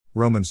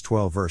Romans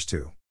 12 verse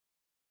 2.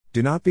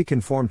 Do not be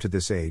conformed to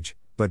this age,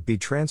 but be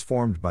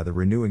transformed by the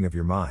renewing of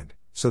your mind,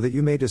 so that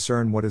you may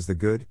discern what is the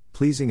good,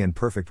 pleasing and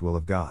perfect will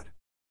of God.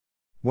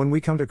 When we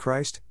come to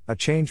Christ, a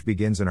change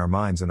begins in our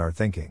minds and our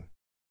thinking.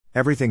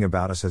 Everything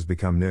about us has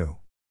become new.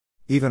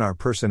 Even our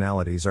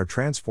personalities are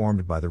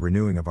transformed by the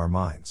renewing of our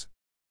minds.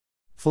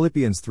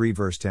 Philippians 3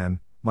 verse 10,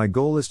 my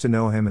goal is to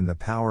know him in the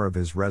power of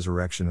his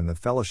resurrection and the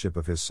fellowship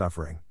of his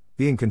suffering,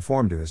 being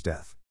conformed to his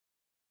death.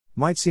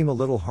 Might seem a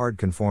little hard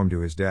conformed to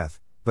his death,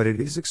 but it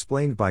is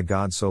explained by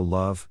God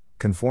so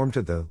conformed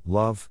to the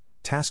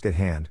task at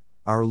hand,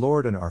 our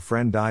Lord and our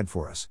friend died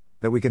for us,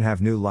 that we can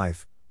have new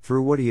life,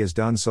 through what he has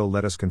done, so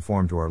let us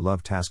conform to our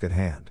task at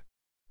hand.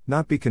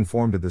 Not be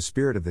conformed to the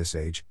spirit of this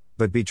age,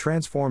 but be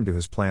transformed to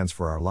his plans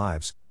for our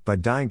lives, by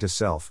dying to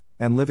self,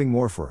 and living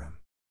more for him.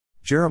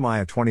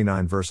 Jeremiah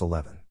 29 verse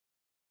 11.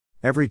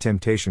 Every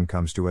temptation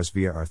comes to us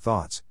via our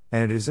thoughts,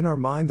 and it is in our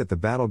mind that the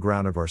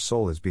battleground of our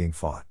soul is being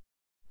fought.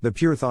 The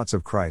pure thoughts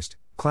of Christ,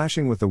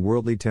 clashing with the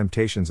worldly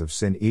temptations of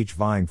sin, each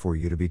vying for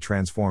you to be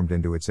transformed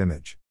into its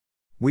image.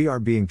 We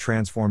are being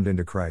transformed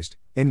into Christ,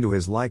 into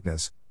his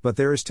likeness, but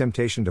there is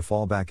temptation to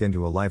fall back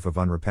into a life of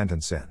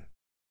unrepentant sin.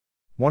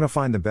 Want to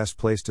find the best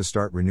place to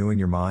start renewing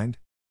your mind?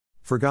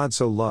 For God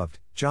so loved,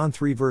 John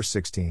 3 verse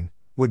 16,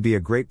 would be a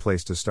great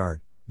place to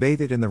start.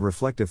 Bathe it in the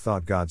reflective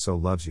thought, God so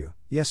loves you,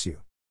 yes you.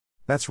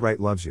 That's right,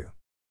 loves you.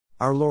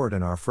 Our Lord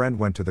and our friend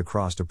went to the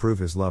cross to prove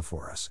his love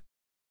for us.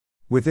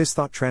 With this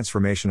thought,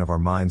 transformation of our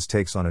minds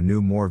takes on a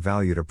new, more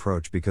valued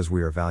approach because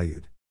we are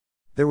valued.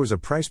 There was a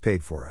price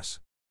paid for us.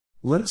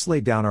 Let us lay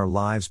down our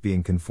lives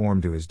being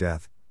conformed to his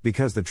death,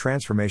 because the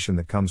transformation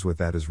that comes with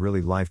that is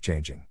really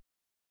life-changing.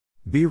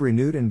 Be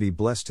renewed and be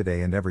blessed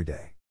today and every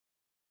day.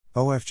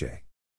 OFJ.